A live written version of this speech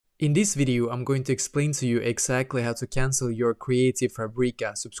In this video, I'm going to explain to you exactly how to cancel your Creative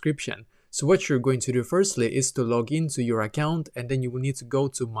Fabrica subscription. So what you're going to do firstly is to log into your account, and then you will need to go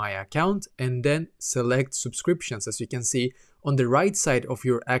to My Account and then select Subscriptions. As you can see on the right side of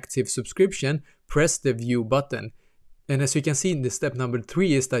your active subscription, press the View button. And as you can see in the step number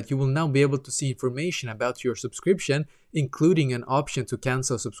 3 is that you will now be able to see information about your subscription, including an option to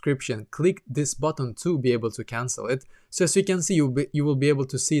cancel subscription. Click this button to be able to cancel it. So as you can see, you will be able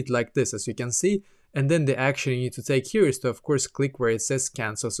to see it like this, as you can see. And then the action you need to take here is to, of course, click where it says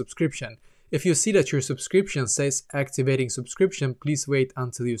cancel subscription. If you see that your subscription says activating subscription, please wait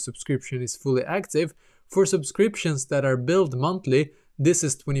until your subscription is fully active. For subscriptions that are billed monthly, this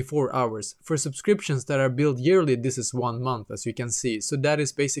is 24 hours. For subscriptions that are billed yearly, this is 1 month, as you can see. So that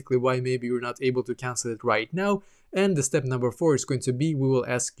is basically why maybe you're not able to cancel it right now. And the step number 4 is going to be, we will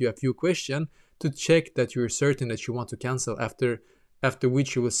ask you a few questions to check that you're certain that you want to cancel, after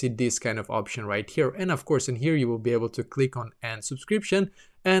which you will see this kind of option right here. And of course, in here you will be able to click on End Subscription,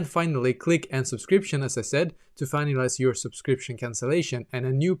 and finally click End Subscription, as I said, to finalize your subscription cancellation, and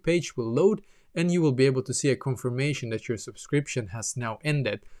a new page will load and you will be able to see a confirmation that your subscription has now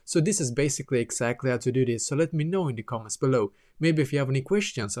ended. So this is basically exactly how to do this. So let me know in the comments below. Maybe if you have any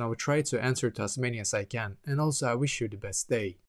questions, and I will try to answer to as many as I can. And also I wish you the best day.